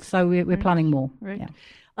ongoing, so we're planning more. Right.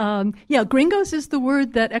 Yeah. Gringos is the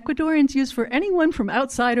word that Ecuadorians use for anyone from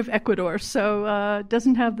outside of Ecuador, so it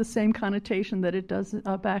doesn't have the same connotation that it does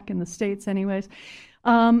back in the States anyways.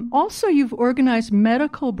 Also, you've organized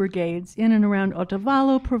medical brigades in and around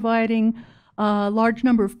Otavalo, providing a large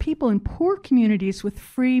number of people in poor communities with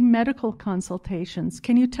free medical consultations.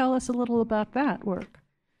 Can you tell us a little about that work?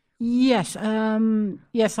 Yes,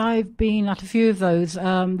 I've been at a few of those.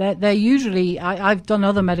 They're usually, I've done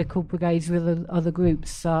other medical brigades with other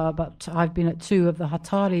groups, but I've been at two of the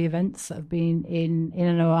Jatari events that have been in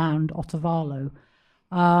and around Otavalo.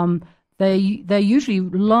 They're usually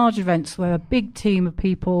large events where a big team of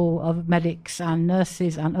people, of medics and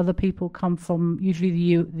nurses and other people come from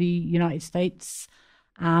usually the United States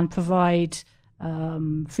and provide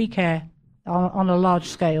free care on a large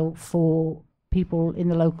scale for people in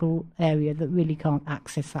the local area that really can't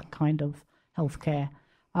access that kind of healthcare.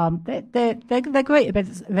 They're great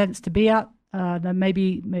events to be at. There may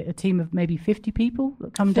be a team of maybe 50 people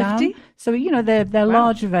that come 50? down. So, they're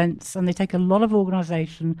large events, and they take a lot of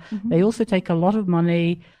organization. Mm-hmm. They also take a lot of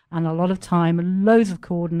money and a lot of time and loads of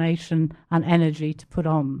coordination and energy to put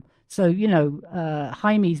on. So,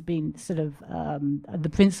 Jaime's been sort of the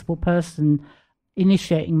principal person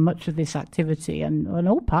initiating much of this activity, and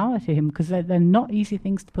all power to him, because they're not easy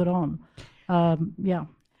things to put on.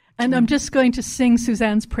 And I'm just going to sing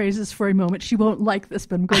Suzanne's praises for a moment. She won't like this,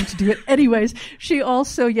 but I'm going to do it anyways. She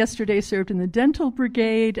also yesterday served in the dental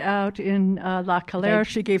brigade out in La Calera.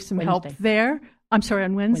 She gave some help there. I'm sorry,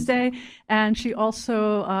 on Wednesday. And she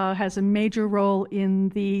also has a major role in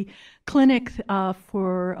the clinic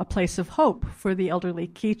for a place of hope for the elderly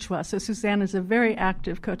Kichwa. So Suzanne is a very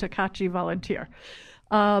active Cotacachi volunteer.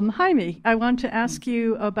 Jaime, I want to ask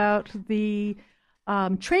you about the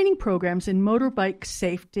training programs in motorbike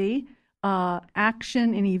safety,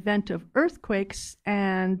 action in event of earthquakes,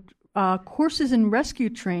 and courses in rescue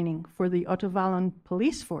training for the Otavalan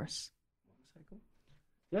police force.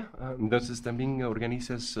 Yeah, entonces también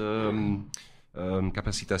organizas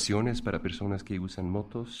capacitaciones para personas que usan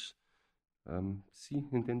motos. ¿Sí?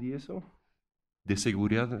 ¿Entendí eso? de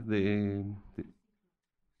seguridad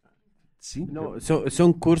sí. No,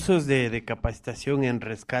 son cursos de capacitación en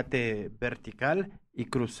rescate vertical y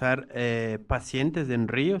cruzar pacientes en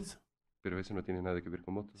ríos. Pero eso no tiene nada que ver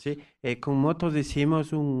con motos. Sí, con motos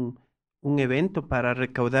hicimos un evento para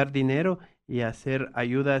recaudar dinero y hacer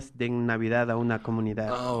ayudas de Navidad a una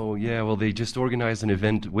comunidad. Oh, yeah, well, they just organized an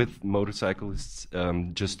event with motorcyclists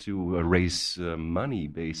just to raise money,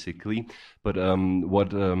 basically. But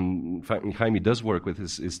what Jaime does work with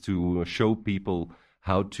is to show people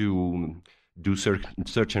how to do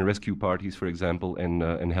search and rescue parties, for example,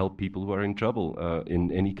 and help people who are in trouble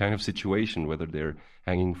in any kind of situation, whether they're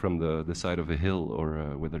hanging from the side of a hill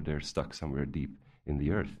or whether they're stuck somewhere deep in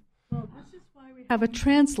the earth. Well, this is why we have a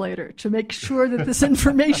translator to make sure that this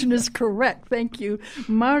information is correct. Thank you,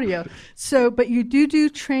 Mario. So, but you do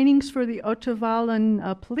trainings for the Otavalan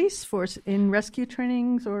police force in rescue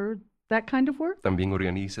trainings or that kind of work? ¿También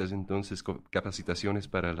organizas entonces capacitaciones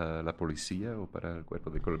para la policía o para el cuerpo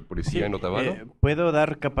de policía en Otavalo? Puedo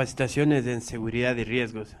dar capacitaciones en seguridad y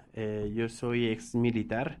riesgos. Yo soy ex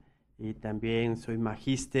militar y también soy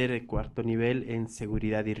magíster cuarto nivel en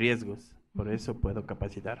seguridad y riesgos. Por eso puedo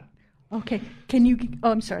capacitar. Okay. Can you...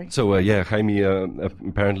 Oh, I'm sorry. So, yeah, Jaime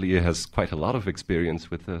apparently has quite a lot of experience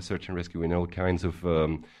with search and rescue in all kinds of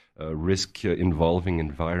risk-involving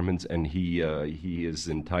environments, and he is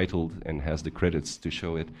entitled and has the credits to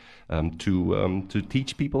show it, to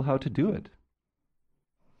teach people how to do it.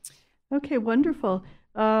 Okay, wonderful.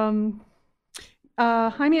 Jaime,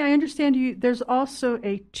 I understand there's also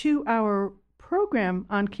a 2-hour program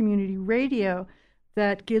on community radio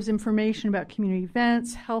that gives information about community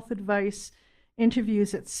events, health advice,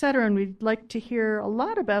 interviews, etc. And we'd like to hear a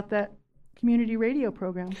lot about that community radio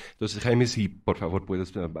program. Entonces, Jaime, si por favor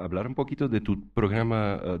puedes hablar un poquito de tu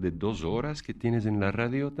programa de 2 horas que tienes en la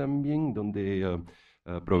radio también, donde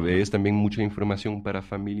provees también mucha información para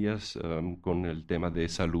familias con el tema de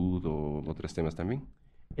salud o otros temas también.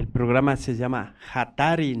 El programa se llama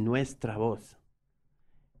Jatari, Nuestra Voz.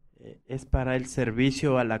 Es para el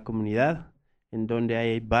servicio a la comunidad, en donde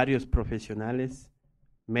hay varios profesionales,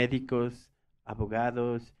 médicos,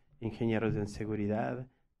 abogados, ingenieros en seguridad,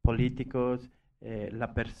 políticos,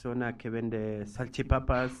 la persona que vende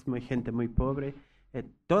salchipapas, gente muy pobre.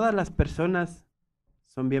 Todas las personas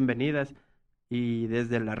son bienvenidas y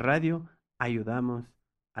desde la radio ayudamos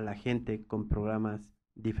a la gente con programas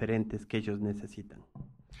diferentes que ellos necesitan.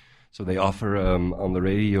 So they offer on the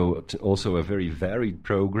radio also a very varied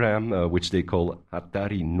program, which they call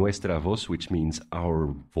Jatari Nuestra Voz, which means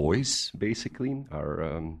our voice, basically,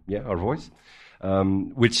 our voice,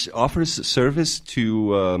 which offers service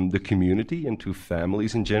to the community and to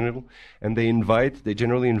families in general. And they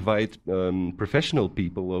generally invite professional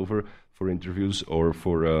people over for interviews or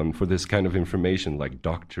for this kind of information, like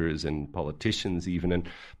doctors and politicians even,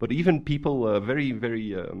 but even people very,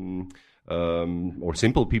 very... or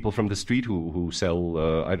simple people from the street who sell,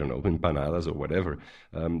 I don't know, empanadas or whatever.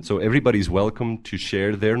 So everybody's welcome to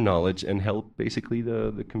share their knowledge and help basically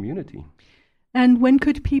the community. And when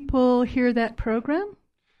could people hear that program?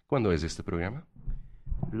 ¿Cuándo es este programa?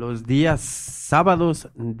 Los días sábados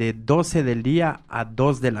de 12 del día a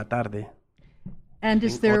 2 de la tarde. And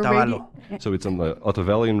is there a radio? So it's on the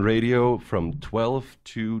Otavalian radio from 12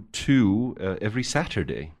 to 2 every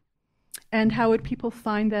Saturday. And how would people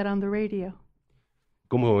find that on the radio?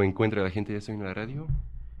 ¿Cómo encuentra la gente eso en la radio?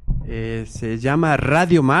 Se llama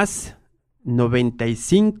Radio Más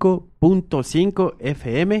 95.5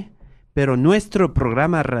 FM, pero nuestro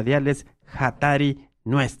programa radial es Jatari,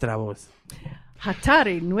 Nuestra Voz.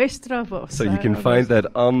 Jatari, Nuestra Voz. So you can find that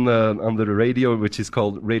on the radio, which is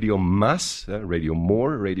called Radio Más, Radio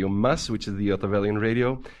More, Radio Más, which is the Otavalian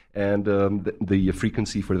radio, and the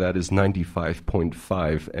frequency for that is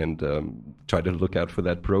 95.5. And try to look out for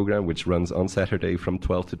that program, which runs on Saturday from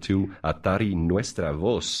 12 to 2, Jatari Nuestra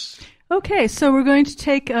Voz. Okay, so we're going to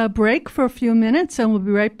take a break for a few minutes, and we'll be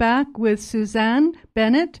right back with Suzanne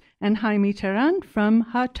Bennett and Jaime Terán from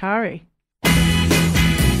Jatari.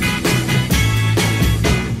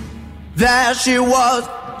 There she was,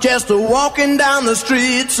 just walking down the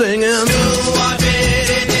street singing.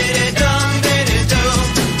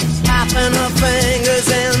 Tapping her fingers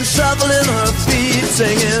and shuffling her feet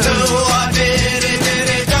singing.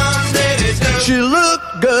 She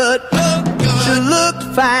looked good, she looked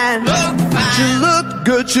fine. She looked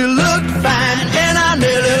good, she looked fine. And I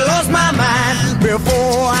nearly lost my mind.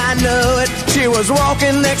 Before I knew it, she was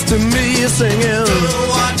walking next to me singing.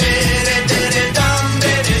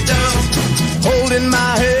 Holding my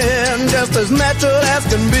hand just as natural as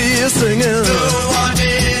can be singing.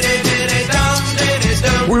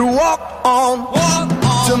 We walked on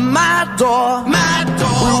to my door.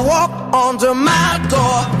 onto my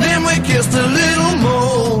door. Then we kissed a little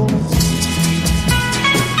more.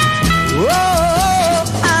 Oh,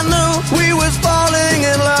 I knew we was falling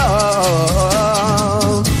in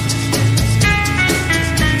love.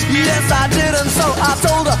 Yes, I did, and so I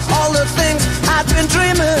told her all the things I'd been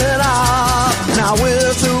dreaming of. Now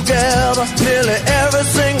we're together nearly every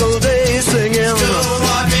single day singing.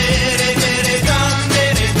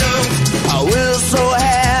 Oh, we're so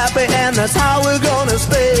happy, and that's how we're gonna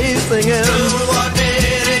stay singing.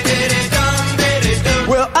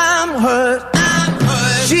 Well, I'm hers,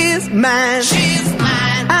 she's mine,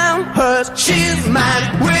 I'm hers, she's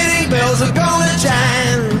mine. Wedding bells are gonna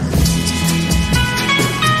chime.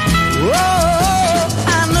 Oh,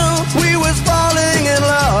 I knew we was falling in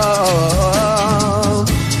love.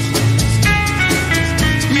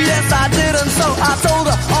 Yes, I did, and so I told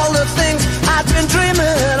her all the things I'd been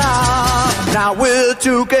dreaming of. Now we're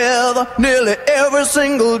together nearly every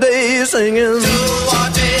single day singing.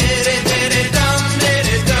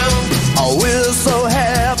 Oh, we're so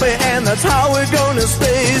happy, and that's how we're gonna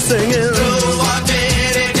stay singing.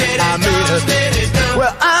 I mean it.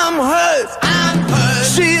 Well, I'm hers,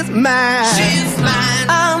 she's mine,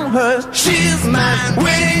 I'm hers, she's mine.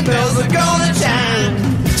 Wedding bells are gonna chime.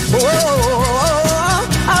 Oh,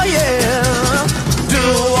 oh yeah. Do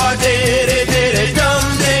or did it,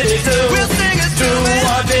 dum did it do. We'll sing it. Do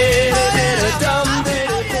or did it, dum did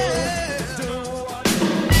it do.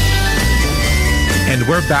 And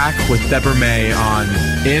we're back with Deborah May on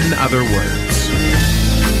In Other Words.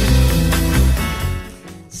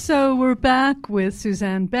 So we're back with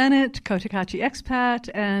Suzanne Bennett, Cotacachi expat,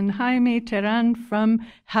 and Jaime Terán from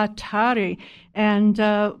Jatari. And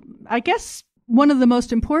I guess one of the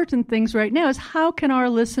most important things right now is how can our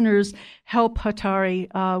listeners help Jatari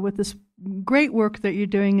with this great work that you're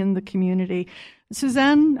doing in the community?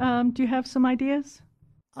 Suzanne, do you have some ideas?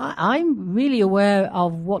 I'm really aware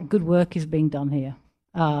of what good work is being done here.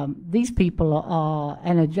 These people are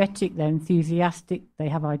energetic, they're enthusiastic, they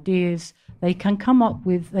have ideas, they can come up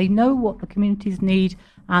with, they know what the communities need,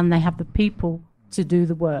 and they have the people to do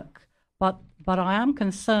the work. But I am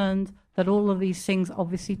concerned that all of these things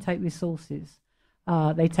obviously take resources.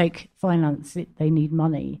 They take finance, they need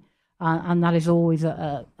money, and that is always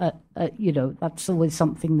that's always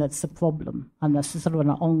something that's a problem, and that's sort of an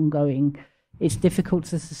ongoing. It's difficult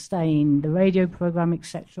to sustain the radio program,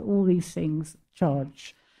 etc. All these things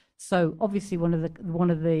charge. So obviously, one of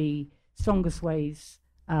the strongest ways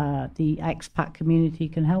the expat community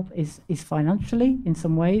can help is financially in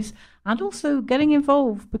some ways, and also getting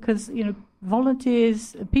involved, because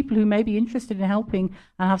volunteers, people who may be interested in helping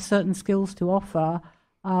and have certain skills to offer.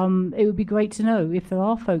 It would be great to know if there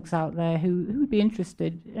are folks out there who would be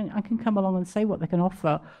interested and can come along and say what they can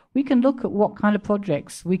offer. We can look at what kind of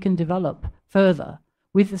projects we can develop further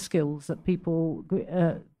with the skills that people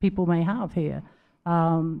may have here.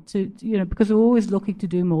 Because we're always looking to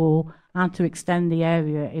do more and to extend the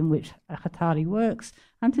area in which Jatari works,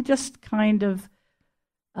 and to just kind of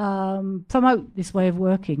promote this way of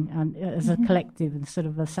working and as a collective and sort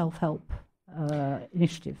of a self-help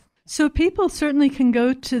initiative. So people certainly can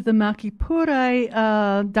go to the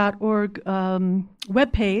makipurai.org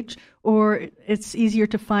webpage, or it's easier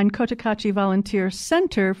to find Cotacachi Volunteer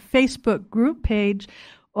Center Facebook group page.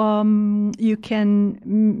 You can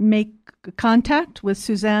make contact with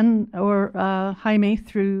Suzanne or Jaime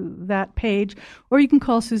through that page, or you can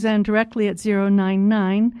call Suzanne directly at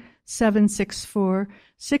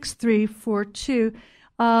 099-764-6342.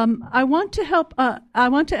 I want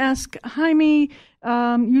to ask Jaime,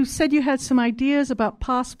 you said you had some ideas about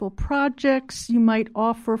possible projects you might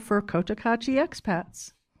offer for Cotacachi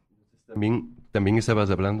expats. También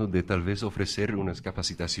estabas hablando de tal vez ofrecer unas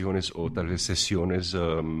capacitaciones o tal vez sesiones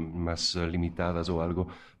más limitadas o algo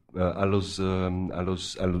al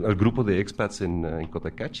grupo de expats en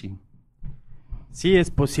Cotacachi. Sí,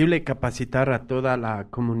 es posible capacitar a toda la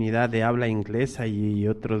comunidad de habla inglesa y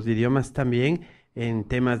otros idiomas también en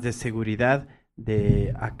temas de seguridad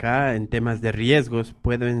de acá, en temas de riesgos.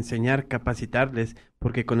 Puedo enseñar, capacitarles,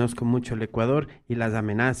 porque conozco mucho el Ecuador y las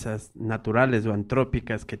amenazas naturales o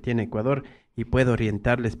antrópicas que tiene Ecuador, y puedo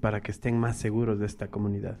orientarles para que estén más seguros de esta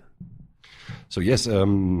comunidad. So yes,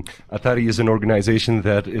 Jatari is an organization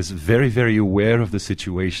that is very, very aware of the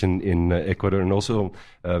situation in Ecuador, and also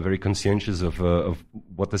very conscientious of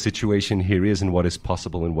what the situation here is and what is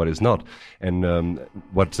possible and what is not. And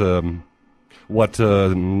what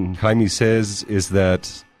Jaime says is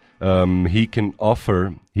that he can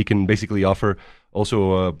basically offer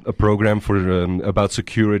also a program for about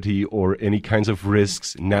security or any kinds of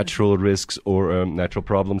risks, natural risks or natural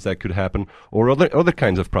problems that could happen, or other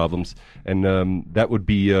kinds of problems, and that would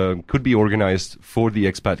be could be organized for the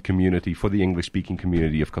expat community, for the English-speaking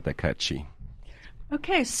community of Cotacachi.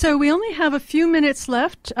 Okay, so we only have a few minutes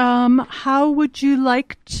left. How would you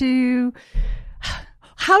like to?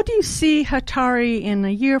 How do you see Jatari in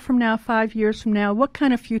a year from now, 5 years from now? What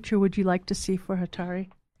kind of future would you like to see for Jatari?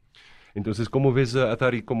 Entonces, ¿cómo ves a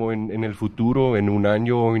Jatari como en el futuro, en un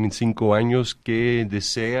año o en 5 años? ¿Qué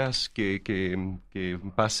deseas que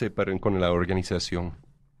pase con la organización?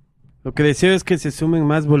 Lo que deseo es que se sumen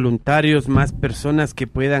más voluntarios, más personas que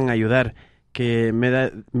puedan ayudar, que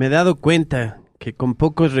me he dado cuenta que con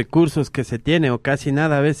pocos recursos que se tiene, o casi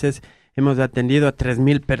nada, a veces hemos atendido a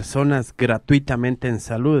 3,000 personas gratuitamente en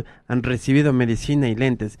salud, han recibido medicina y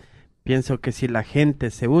lentes. Pienso que si la gente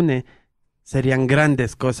se une, serían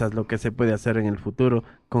grandes cosas lo que se puede hacer en el futuro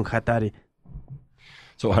con Jatari.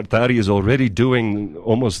 So Jatari is already doing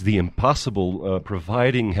almost the impossible,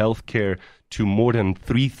 providing healthcare to more than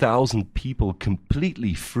 3,000 people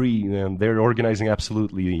completely free. And they're organizing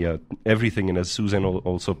absolutely everything. And as Susan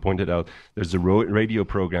also pointed out, there's a radio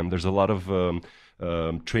program. There's a lot of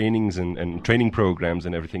trainings and training programs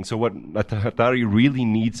and everything. So what Jatari really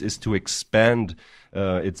needs is to expand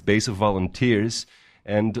its base of volunteers.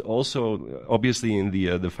 And also, obviously, in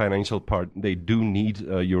the financial part, they do need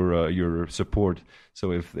your support.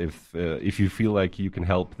 So if you feel like you can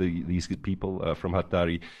help these people from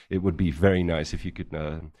Jatari, it would be very nice if you could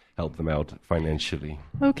help them out financially.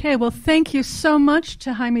 Okay, well, thank you so much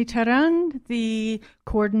to Jaime Terán, the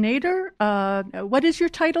coordinator. What is your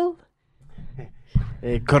title?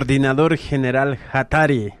 Coordinador General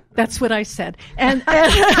Jatari. That's what I said.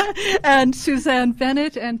 And Suzanne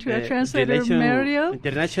Bennett, and to our translator, Mario.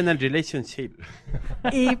 International Relationship.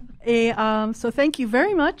 So thank you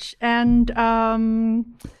very much. And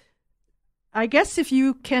I guess if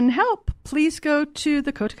you can help, please go to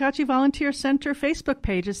the Cotacachi Volunteer Center Facebook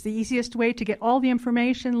page. It's the easiest way to get all the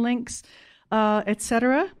information, links,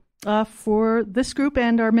 etc., for this group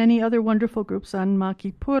and our many other wonderful groups on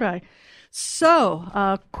Makipurai. So,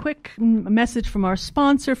 a quick message from our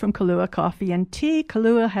sponsor, from Kalua Coffee and Tea.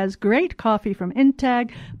 Kalua has great coffee from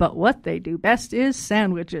Intag, but what they do best is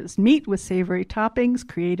sandwiches. Meat with savory toppings,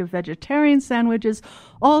 creative vegetarian sandwiches,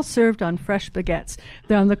 all served on fresh baguettes.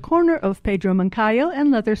 They're on the corner of Pedro Moncayo and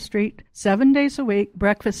Leather Street, 7 days a week.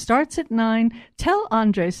 Breakfast starts at 9. Tell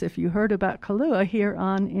Andres if you heard about Kalua here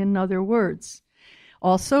on In Other Words.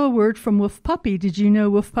 Also, a word from Wolf Puppy. Did you know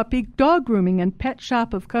Wolf Puppy Dog Grooming and Pet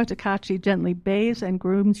Shop of Cotacachi gently bathes and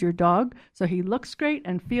grooms your dog so he looks great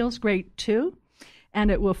and feels great too? And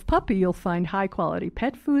at Wolf Puppy, you'll find high-quality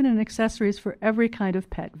pet food and accessories for every kind of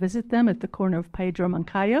pet. Visit them at the corner of Pedro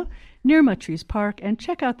Moncayo, near Matries Park, and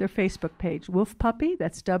check out their Facebook page, Wolf Puppy.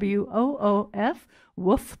 That's WOOF,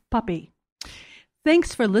 Wolf Puppy.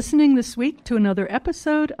 Thanks for listening this week to another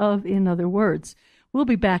episode of In Other Words. We'll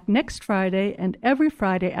be back next Friday and every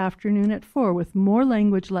Friday afternoon at 4 with more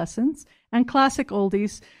language lessons and classic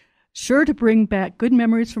oldies, sure to bring back good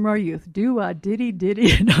memories from our youth. Diddy.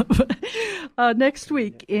 Next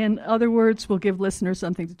week, In Other Words, we'll give listeners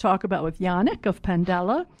something to talk about with Yannick of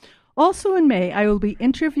Pandala. Also in May, I will be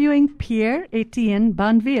interviewing Pierre-Etienne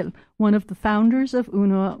Banville, one of the founders of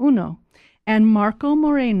Uno a Uno, and Marco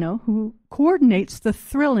Moreno, who coordinates the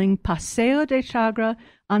thrilling Paseo de Chagra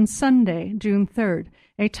on Sunday, June 3rd,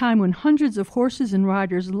 a time when hundreds of horses and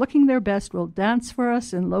riders looking their best will dance for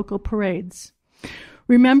us in local parades.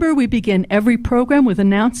 Remember, we begin every program with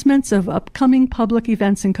announcements of upcoming public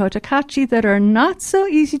events in Cotacachi that are not so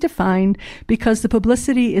easy to find because the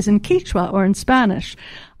publicity is in Kichwa or in Spanish.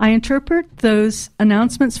 I interpret those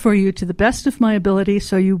announcements for you to the best of my ability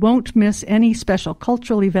so you won't miss any special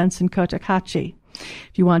cultural events in Cotacachi.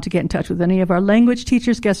 If you want to get in touch with any of our language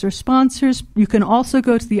teachers, guests, or sponsors, you can also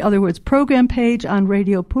go to the Other Words program page on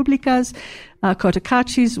Radio Publica's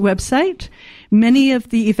Cotacachi's website. Many of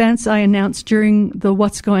the events I announced during the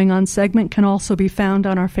What's Going On segment can also be found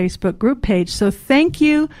on our Facebook group page. So thank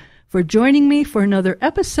you for joining me for another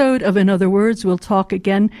episode of In Other Words. We'll talk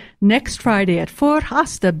again next Friday at 4.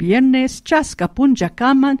 Hasta viernes. Chaska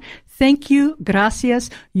punjakaman. Thank you. Gracias.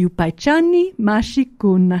 Yupaichani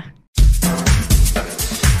mashikuna.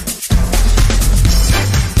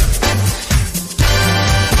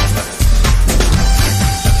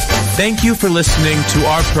 Thank you for listening to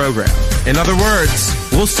our program. In other words,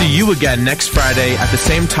 we'll see you again next Friday at the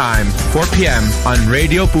same time, 4 p.m. on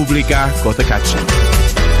Radio Publica Cotacachi.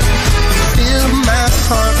 Fill my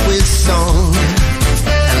heart with song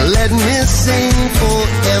and let me sing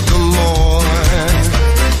forevermore.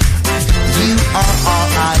 You Uh-uh.